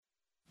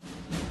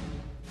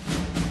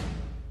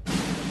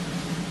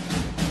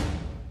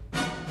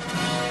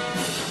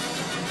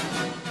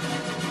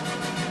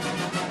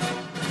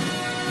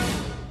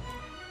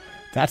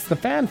That's the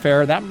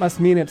fanfare. That must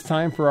mean it's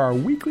time for our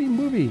weekly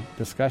movie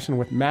discussion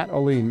with Matt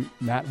Oline.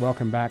 Matt,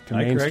 welcome back to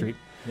Main Craig. Street.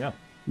 Yeah.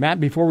 Matt,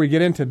 before we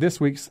get into this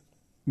week's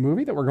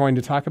movie that we're going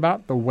to talk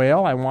about, The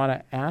Whale, I want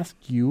to ask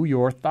you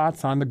your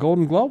thoughts on the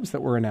Golden Globes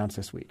that were announced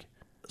this week.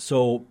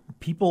 So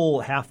people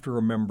have to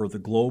remember the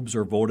Globes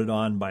are voted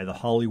on by the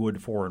Hollywood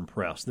Foreign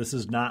Press. This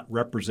is not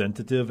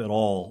representative at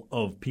all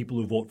of people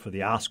who vote for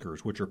the Oscars,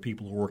 which are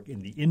people who work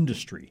in the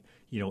industry,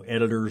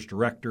 editors,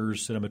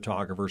 directors,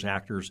 cinematographers,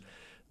 actors.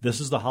 This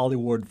is the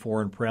Hollywood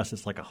Foreign Press.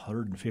 It's like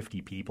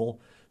 150 people.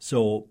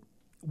 So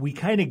we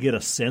kind of get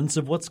a sense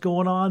of what's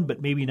going on,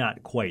 but maybe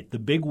not quite. The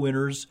big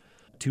winners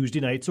Tuesday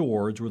night's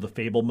awards were The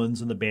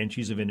Fabelmans and The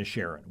Banshees of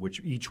Inisherin, which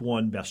each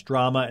won Best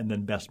Drama and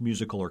then Best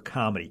Musical or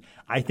Comedy.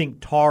 I think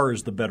Tar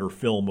is the better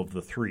film of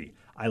the three.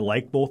 I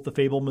like both The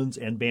Fabelmans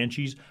and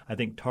Banshees. I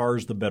think Tar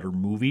is the better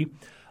movie.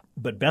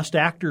 But Best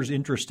Actor is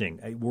interesting.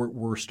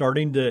 We're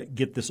starting to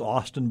get this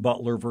Austin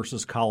Butler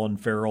versus Colin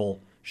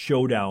Farrell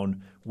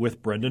showdown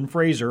with Brendan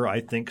Fraser, I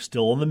think,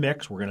 still in the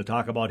mix. We're going to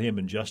talk about him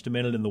in just a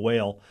minute in The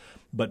Whale.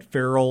 But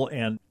Farrell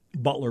and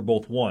Butler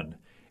both won.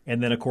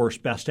 And then, of course,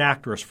 Best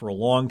Actress. For a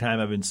long time,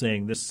 I've been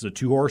saying this is a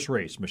two-horse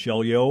race.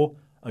 Michelle Yeoh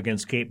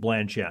against Cate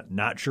Blanchett.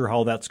 Not sure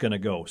how that's going to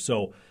go.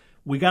 So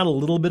we got a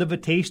little bit of a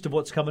taste of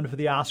what's coming for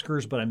the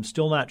Oscars, but I'm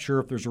still not sure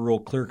if there's a real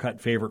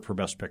clear-cut favorite for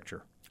Best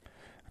Picture.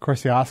 Of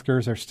course, the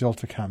Oscars are still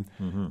to come.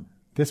 Mm-hmm.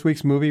 This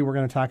week's movie we're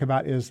going to talk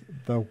about is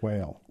The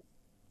Whale.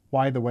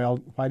 Why The Whale?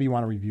 Why do you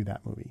want to review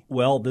that movie?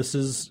 Well, this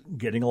is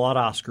getting a lot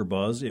of Oscar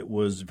buzz. It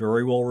was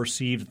very well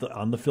received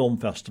on the film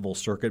festival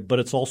circuit, but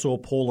it's also a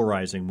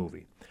polarizing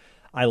movie.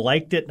 I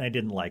liked it and I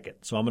didn't like it.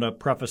 So I'm going to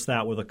preface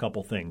that with a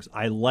couple things.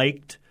 I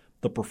liked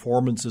the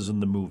performances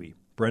in the movie.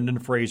 Brendan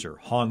Fraser,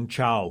 Hong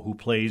Chow, who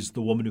plays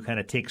the woman who kind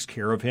of takes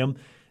care of him.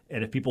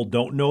 And if people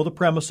don't know the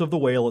premise of The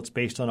Whale, it's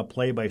based on a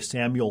play by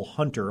Samuel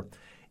Hunter.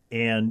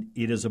 And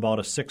it is about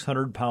a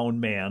 600-pound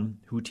man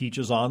who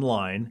teaches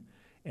online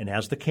and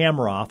has the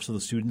camera off so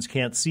the students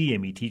can't see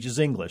him. He teaches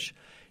English.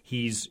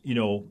 He's,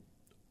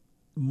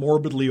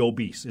 morbidly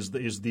obese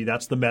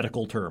that's the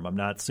medical term. I'm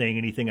not saying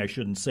anything I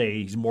shouldn't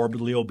say. He's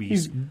morbidly obese.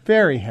 He's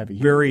very heavy.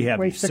 Very heavy,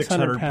 weighs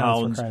 600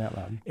 pounds. For crying out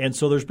loud. And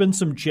so there's been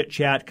some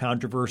chit-chat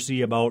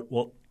controversy about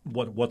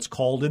what's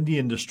called in the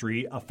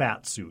industry a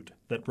fat suit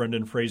that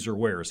Brendan Fraser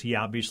wears. He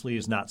obviously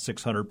is not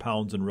 600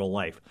 pounds in real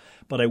life.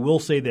 But I will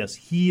say this.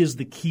 He is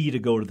the key to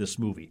go to this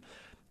movie.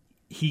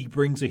 He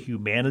brings a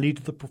humanity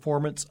to the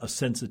performance, a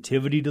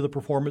sensitivity to the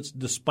performance.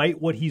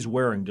 Despite what he's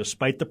wearing,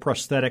 despite the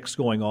prosthetics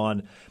going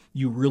on,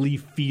 you really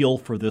feel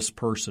for this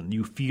person.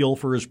 You feel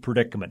for his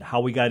predicament,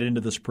 how he got into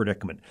this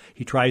predicament.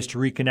 He tries to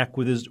reconnect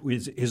with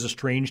his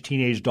estranged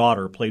teenage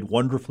daughter, played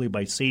wonderfully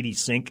by Sadie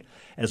Sink,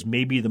 as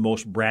maybe the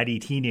most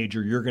bratty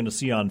teenager you're going to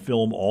see on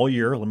film all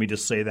year. Let me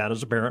just say that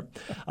as a parent.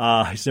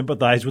 I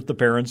sympathize with the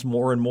parents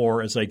more and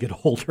more as I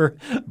get older.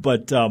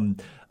 But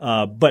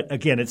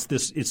again, it's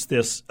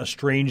this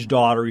estranged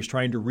daughter. He's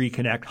trying to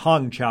reconnect.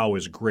 Hong Chow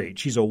is great.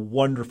 She's a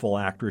wonderful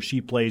actress. She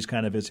plays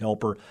kind of his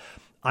helper.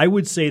 I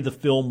would say the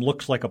film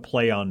looks like a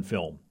play on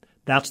film.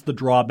 That's the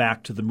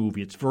drawback to the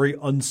movie. It's very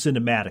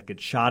uncinematic.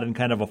 It's shot in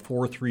kind of a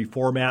 4:3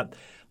 format.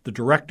 The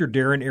director,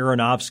 Darren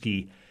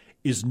Aronofsky,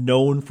 is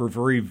known for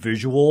very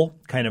visual,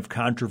 kind of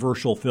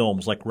controversial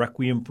films like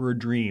Requiem for a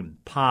Dream,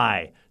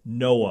 Pi,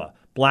 Noah,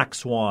 Black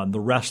Swan, The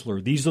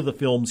Wrestler. These are the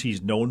films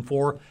he's known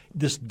for.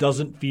 This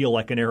doesn't feel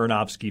like an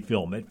Aronofsky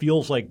film. It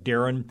feels like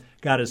Darren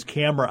got his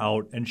camera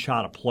out and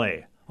shot a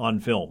play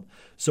on film.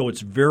 So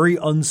it's very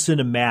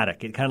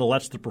uncinematic. It kind of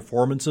lets the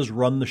performances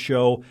run the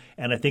show,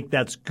 and I think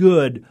that's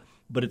good,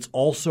 but it's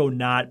also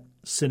not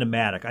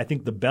cinematic. I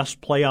think the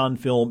best play on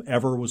film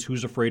ever was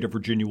Who's Afraid of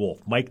Virginia Woolf.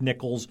 Mike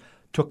Nichols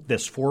took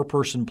this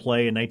four-person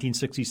play in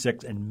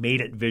 1966 and made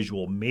it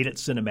visual, made it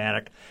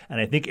cinematic, and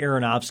I think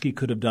Aronofsky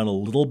could have done a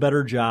little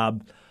better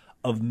job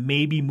of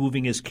maybe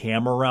moving his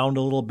camera around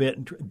a little bit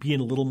and being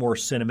a little more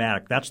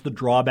cinematic. That's the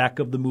drawback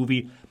of the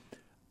movie.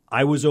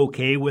 I was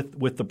okay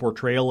with the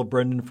portrayal of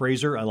Brendan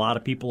Fraser. A lot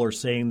of people are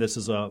saying this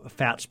is a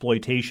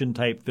fatsploitation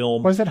type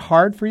film. Was it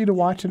hard for you to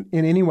watch it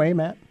in any way,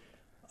 Matt?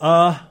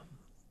 I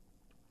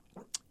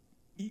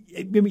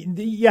mean,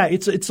 yeah,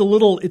 it's a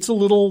little.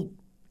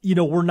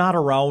 We're not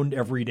around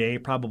every day,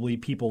 probably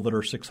people that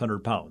are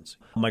 600 pounds.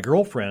 My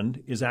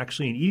girlfriend is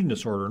actually an eating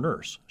disorder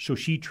nurse, so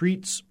she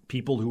treats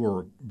people who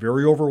are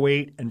very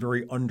overweight and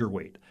very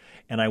underweight.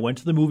 And I went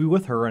to the movie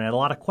with her and had a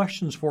lot of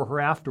questions for her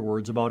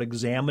afterwards about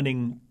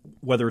examining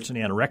whether it's an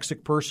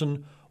anorexic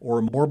person or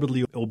a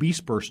morbidly obese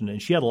person.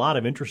 And she had a lot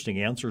of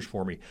interesting answers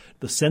for me.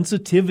 The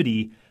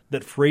sensitivity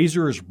that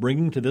Fraser is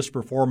bringing to this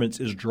performance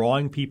is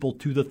drawing people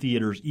to the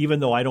theaters, even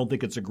though I don't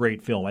think it's a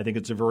great film. I think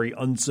it's a very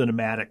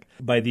uncinematic.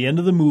 By the end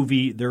of the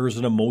movie, there's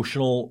an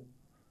emotional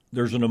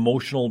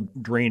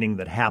draining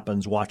that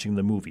happens watching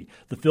the movie.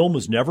 The film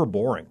is never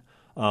boring.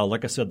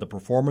 Like I said, the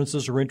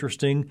performances are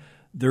interesting.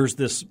 There's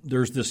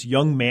this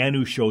young man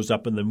who shows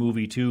up in the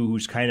movie too,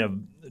 who's kind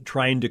of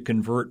trying to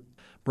convert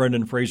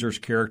Brendan Fraser's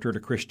character to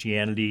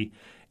Christianity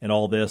and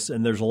all this.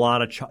 And there's a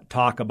lot of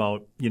talk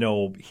about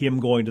him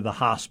going to the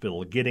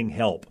hospital, getting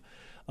help.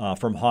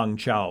 from Hong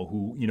Chow,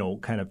 who,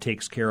 kind of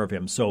takes care of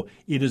him. So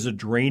it is a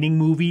draining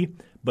movie,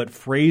 but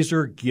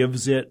Fraser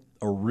gives it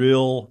a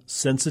real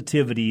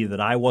sensitivity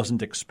that I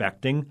wasn't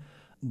expecting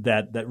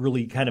that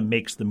really kind of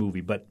makes the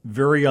movie, but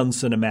very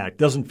uncinematic.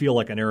 Doesn't feel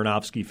like an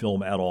Aronofsky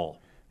film at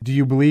all. Do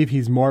you believe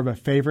he's more of a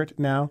favorite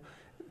now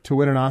to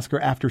win an Oscar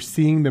after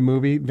seeing the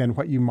movie than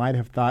what you might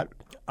have thought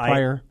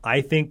prior?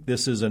 I think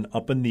this is an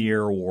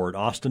up-in-the-air award.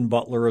 Austin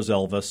Butler as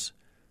Elvis,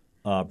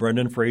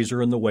 Brendan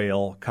Fraser in The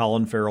Whale,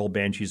 Colin Farrell,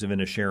 Banshees of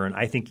Inisherin.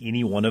 I think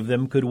any one of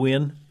them could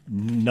win.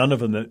 None of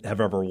them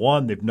have ever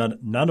won.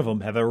 None of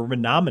them have ever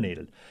been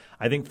nominated.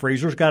 I think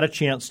Fraser's got a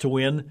chance to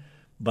win,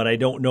 but I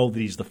don't know that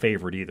he's the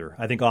favorite either.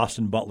 I think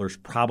Austin Butler's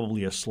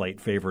probably a slight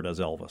favorite as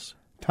Elvis.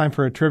 Time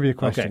for a trivia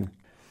question. Okay.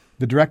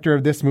 The director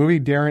of this movie,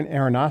 Darren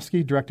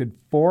Aronofsky, directed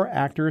 4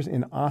 actors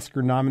in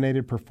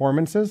Oscar-nominated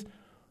performances.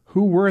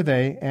 Who were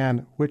they,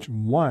 and which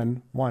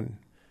one won?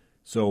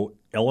 So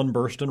Ellen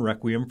Burstyn,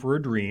 Requiem for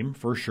a Dream,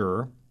 for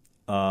sure.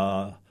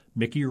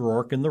 Mickey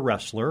Rourke in The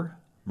Wrestler,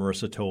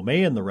 Marissa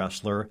Tomei in The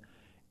Wrestler,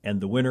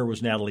 and the winner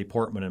was Natalie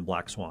Portman in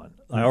Black Swan.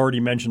 I already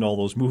mentioned all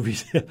those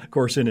movies, of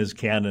course, in his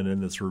canon in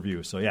this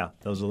review. So, yeah,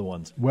 those are the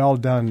ones. Well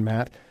done,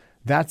 Matt.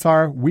 That's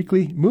our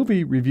weekly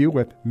movie review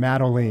with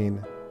Matt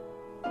O'Lean.